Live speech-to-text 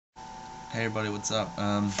Hey everybody, what's up?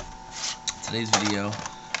 Today's video,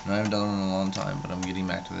 I haven't done one in a long time, but I'm getting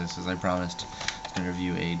back to this as I promised. I'm going to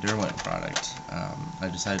review a Derwent product. I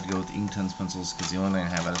decided to go with Inktense pencils because the only thing I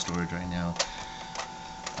have out of storage right now,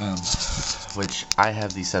 which I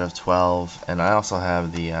have the set of 12, and I also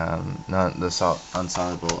have the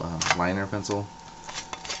unsoluble liner pencil,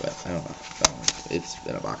 but I don't know that one. It's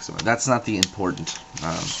in a box somewhere. That's not the important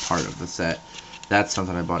part of the set. That's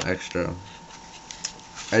something I bought extra.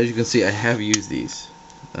 As you can see, I have used these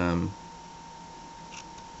a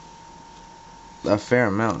fair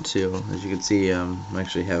amount too. As you can see, I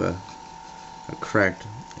actually have a crack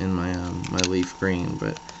in my my leaf green,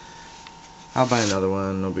 but I'll buy another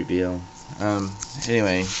one, no big deal.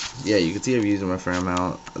 Anyway, yeah, you can see I've used them a fair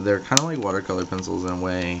amount. They're kind of like watercolor pencils in a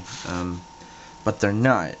way, but they're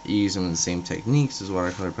not. You use them in the same techniques as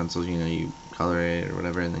watercolor pencils. You know, you color it or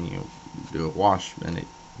whatever, and then you do a wash, and it.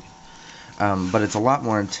 But it's a lot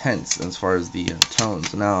more intense as far as the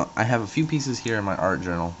tones. Now, I have a few pieces here in my art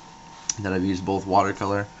journal that I've used both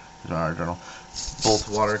watercolor, both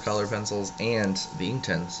watercolor pencils and the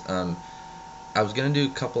Inktense. I was gonna do a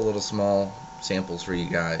couple little small samples for you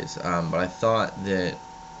guys, but I thought that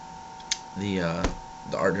the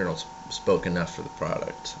art journal spoke enough for the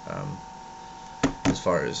product as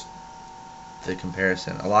far as the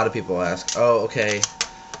comparison. A lot of people ask, "Oh, okay.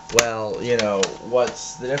 Well, you know,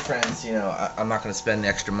 what's the difference?" You know, I'm not going to spend the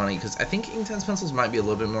extra money because I think Inktense pencils might be a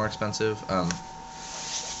little bit more expensive.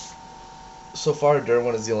 So far,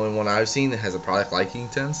 Derwent is the only one I've seen that has a product like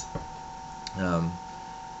Inktense. And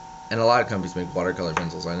a lot of companies make watercolor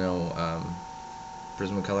pencils. I know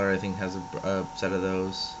Prismacolor, I think, has a set of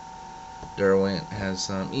those. Derwent has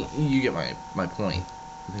some. You get my point.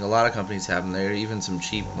 I think a lot of companies have them. There are even some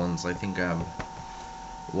cheap ones. I think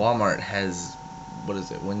Walmart has. What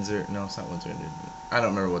is it? Windsor? No, it's not Windsor. I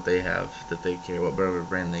don't remember what they have that they carry, whatever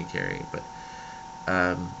brand they carry, but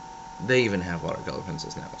they even have watercolor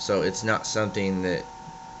pencils now. So it's not something that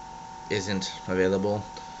isn't available,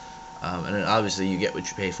 and then obviously you get what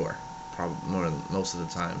you pay for, probably most of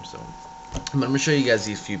the time. So I'm going to show you guys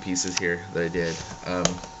these few pieces here that I did.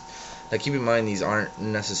 Now keep in mind, these aren't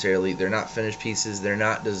necessarily, they're not finished pieces. They're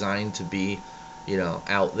not designed to be, you know,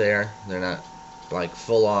 out there. They're not like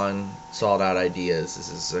full-on sold out ideas. This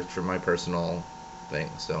is like for my personal thing,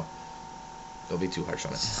 so don't be too harsh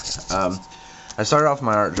on it. I started off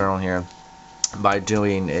my art journal here by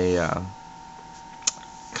doing a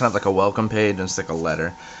kind of like a welcome page and stick a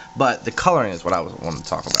letter, but the coloring is what I wanted to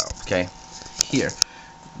talk about. Okay, here,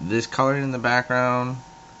 this coloring in the background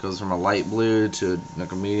goes from a light blue to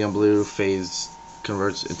like a medium blue, fades,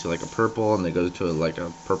 converts into like a purple, and then goes to like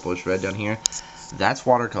a purplish red down here. That's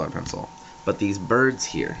watercolor pencil. But these birds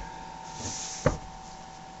here,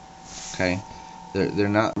 okay, they're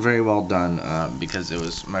not very well done because it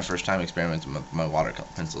was my first time experimenting with my watercolor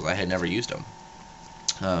pencils. I had never used them,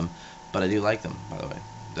 but I do like them, by the way.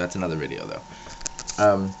 That's another video though.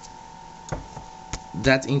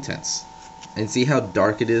 That's Inktense, and see how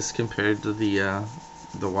dark it is compared to the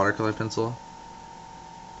watercolor pencil.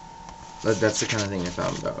 That's the kind of thing I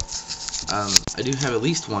found about. I do have at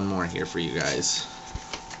least one more here for you guys.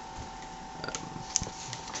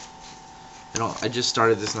 I just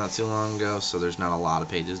started this not too long ago, so there's not a lot of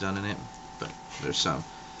pages done in it, but there's some.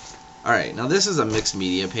 Alright, now this is a mixed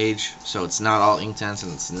media page, so it's not all Inktense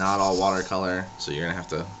and it's not all watercolor, so you're going to have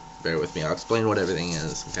to bear with me. I'll explain what everything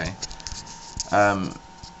is, okay?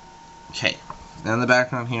 Okay, now in the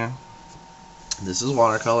background here, this is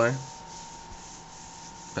watercolor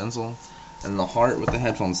pencil, and the heart with the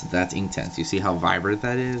headphones, that's Inktense. You see how vibrant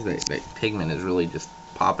that is? That pigment is really just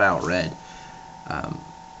pop out red.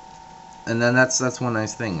 And then that's one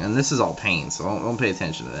nice thing. And this is all paint, so don't pay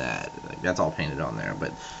attention to that. Like, that's all painted on there.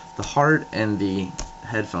 But the heart and the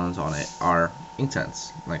headphones on it are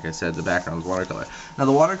Inktense. Like I said, the background is watercolor. Now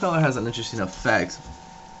the watercolor has an interesting effect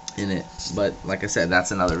in it, but like I said,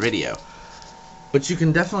 that's another video. But you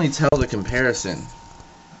can definitely tell the comparison.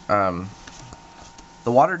 The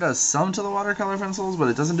water does some to the watercolor pencils, but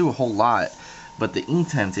it doesn't do a whole lot. But the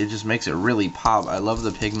Inktense, it just makes it really pop. I love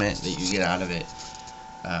the pigment that you get out of it.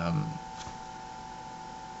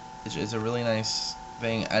 It's a really nice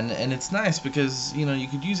thing, and it's nice because, you know, you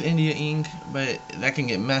could use India ink, but that can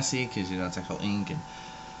get messy because, you know, it's actual ink, and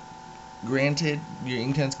granted, your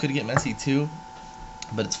Inktense could get messy too,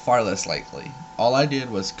 but it's far less likely. All I did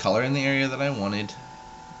was color in the area that I wanted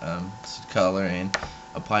to color in,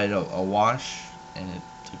 applied a wash, and it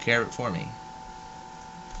took care of it for me.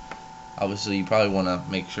 Obviously, you probably want to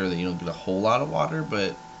make sure that you don't get a whole lot of water,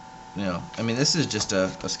 but, you know, I mean, this is just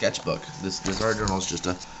a sketchbook. This art journal is just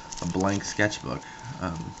a blank sketchbook.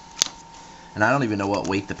 and I don't even know what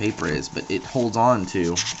weight the paper is, but it holds on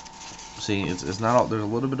to. See, it's not all, there's a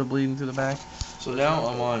little bit of bleeding through the back. So now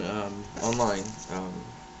I'm on online.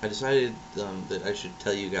 I decided that I should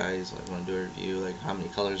tell you guys, like, when I do a review, like how many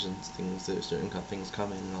colors and things, there's certain things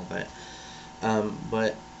come in and all that.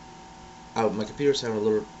 But my computer's having a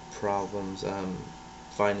little problems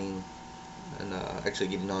finding and actually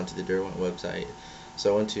getting onto the Derwent website.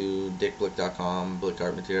 So I went to dickblick.com, Blick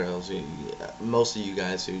Art Materials. Most of you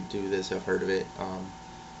guys who do this have heard of it.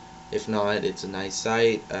 If not, it's a nice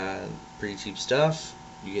site, pretty cheap stuff.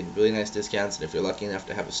 You get really nice discounts, and if you're lucky enough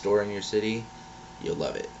to have a store in your city, you'll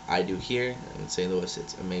love it. I do here in St. Louis.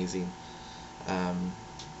 It's amazing.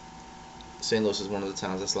 St. Louis is one of the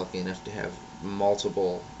towns that's lucky enough to have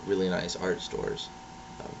multiple really nice art stores.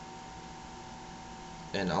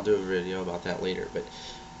 And I'll do a video about that later, but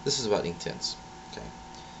this is about Inktense.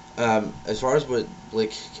 Okay. As far as what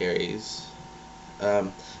Blick carries,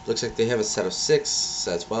 looks like they have a set of 6,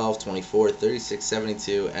 set 12, 24, 36,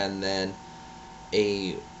 72, and then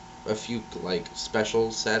a few like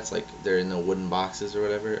special sets, like they're in the wooden boxes or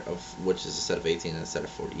whatever, of which is a set of 18 and a set of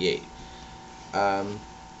 48.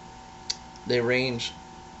 They range,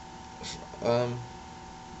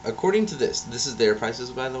 according to this is their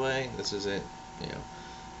prices, by the way. This isn't, you know,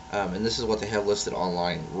 and this is what they have listed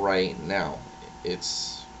online right now.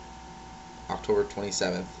 It's October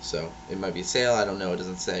 27th, so it might be a sale. I don't know. It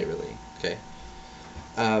doesn't say really. Okay.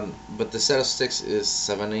 But the set of 6 is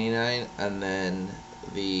 $7.99, and then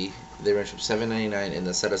they range from $7.99, and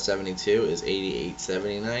the set of 72 is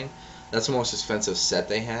 $88.79. That's the most expensive set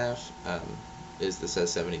they have. Is the set of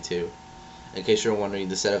 72. In case you're wondering,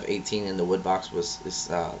 the set of 18 in the wood box is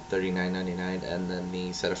 $39.99, and then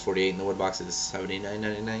the set of 48 in the wood box is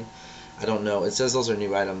 $79.99. I don't know. It says those are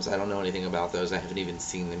new items. I don't know anything about those. I haven't even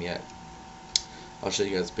seen them yet. I'll show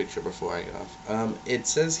you guys a picture before I get off. It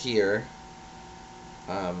says here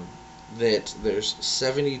that there's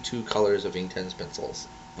 72 colors of Inktense pencils.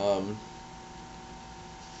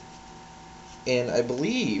 And I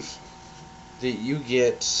believe that you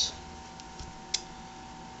get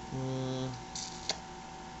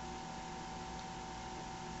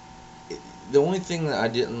the only thing that I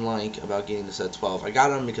didn't like about getting the set 12, I got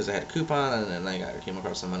them because I had a coupon, and then I came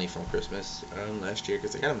across some money from Christmas last year,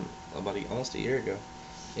 because I got them about almost a year ago.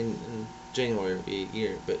 In January it'll be a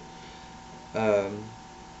year, but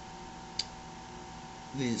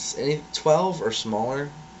these 12 or smaller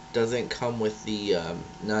doesn't come with the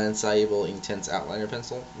non-insoluble Inktense outliner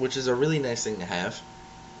pencil, which is a really nice thing to have.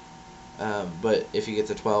 But if you get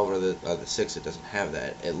the 12 or the 6, it doesn't have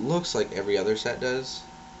that. It looks like every other set does.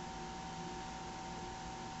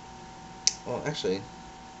 Well, actually,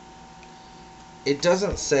 it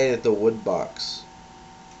doesn't say that the wood box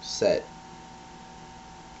set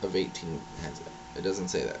of 18 has it. It doesn't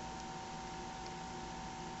say that.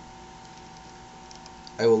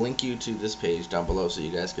 I will link you to this page down below so you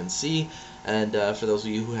guys can see. And for those of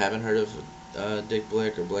you who haven't heard of Dick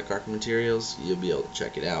Blick or Blick Art Materials, you'll be able to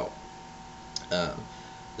check it out.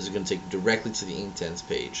 This is going to take you directly to the Inktense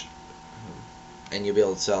page, and you'll be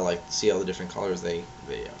able to see all the different colors they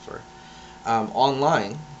offer.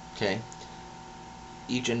 Online, okay,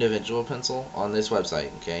 each individual pencil on this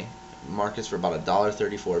website, okay, markets for about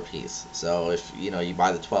 $1.34 a piece. So if you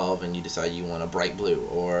buy the 12 and you decide you want a bright blue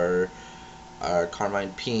or a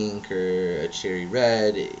carmine pink or a cherry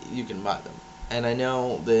red, you can buy them. And I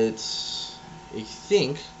know that you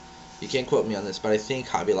can't quote me on this, but I think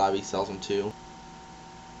Hobby Lobby sells them too.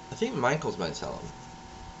 I think Michaels might sell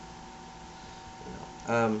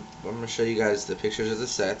them. I'm going to show you guys the pictures of the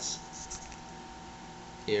sets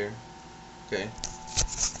here. Okay,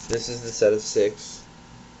 this is the set of 6.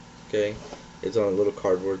 Okay, it's on a little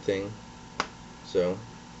cardboard thing, so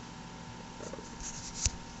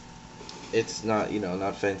it's not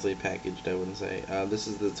not fancily packaged, I wouldn't say. This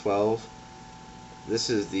is the 12. This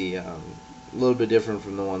is the a little bit different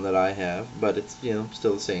from the one that I have, but it's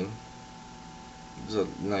still the same. It's a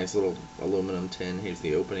nice little aluminum tin. Here's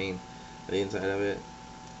the opening, the inside of it.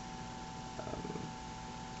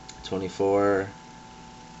 24.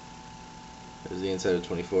 There's the inside of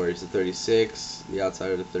 24. Here's the 36. The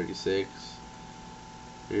outside of the 36.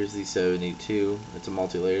 Here's the 72. It's a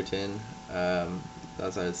multi-layer tin. The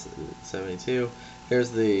outside is 72.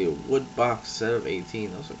 Here's the wood box set of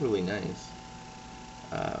 18. Those look really nice.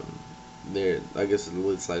 There, I guess the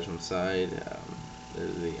lid slides from the side.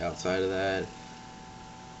 There's the outside of that.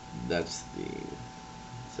 That's the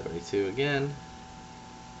 72 again.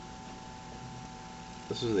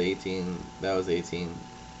 This was the 18. That was 18.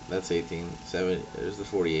 That's 18. There's the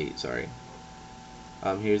 48. Sorry.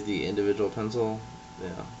 Here's the individual pencil. Yeah,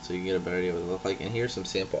 so you can get a better idea what they look like. And here's some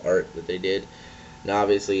sample art that they did. Now,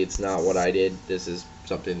 obviously, it's not what I did. This is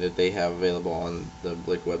something that they have available on the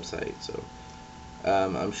Blick website. So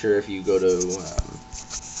I'm sure if you go to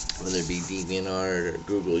whether it be DeviantArt or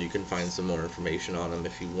Google, you can find some more information on them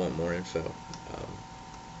if you want more info.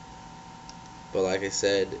 But like I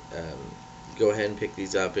said, go ahead and pick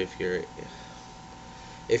these up if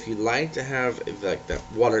you like to have like that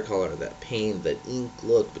watercolor, that paint, that ink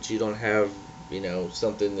look, but you don't have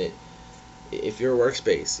something that, if your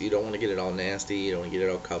workspace, you don't want to get it all nasty, you don't want to get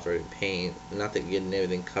it all covered in paint. Not that getting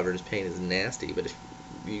everything covered in paint is nasty, but if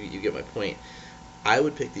you get my point, I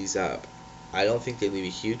would pick these up. I don't think they leave a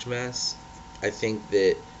huge mess. I think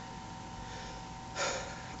that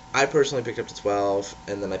I personally picked up the 12,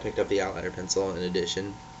 and then I picked up the outliner pencil in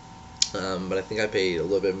addition. But I think I paid a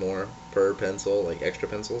little bit more per pencil, like extra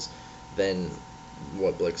pencils, than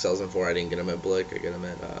what Blick sells them for. I didn't get them at Blick. I get them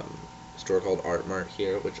at a store called Art Mart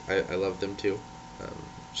here, which I love them too.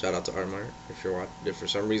 Shout out to Art Mart if for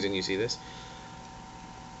some reason you see this.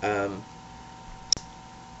 I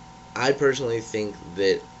personally think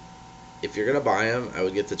that if you're gonna buy them, I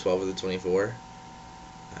would get the 12 or the 24.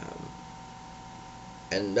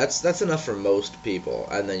 And that's enough for most people,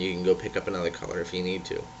 and then you can go pick up another color if you need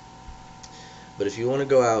to. But if you want to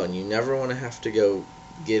go out and you never want to have to go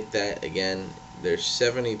get that again, there's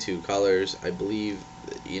 72 colors. I believe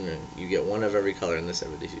you get one of every color in the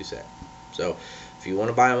 72 set. So if you want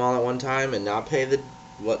to buy them all at one time and not pay the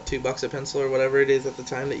 $2 a pencil or whatever it is at the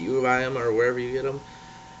time that you buy them or wherever you get them,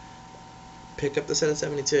 pick up the set of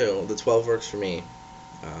 72. The 12 works for me.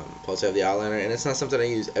 Plus I have the eyeliner, and it's not something I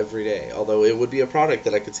use every day, although it would be a product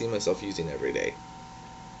that I could see myself using every day.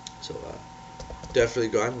 So definitely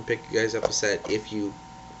go out and pick you guys up a set if you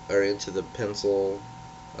are into the pencil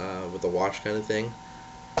with the watch kind of thing.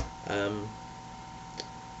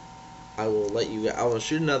 I will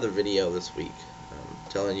shoot another video this week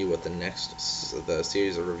telling you what the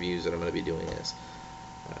series of reviews that I'm going to be doing is,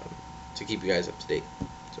 to keep you guys up to date.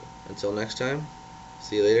 So until next time,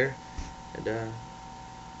 see you later, and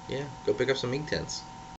yeah, go pick up some Inktense.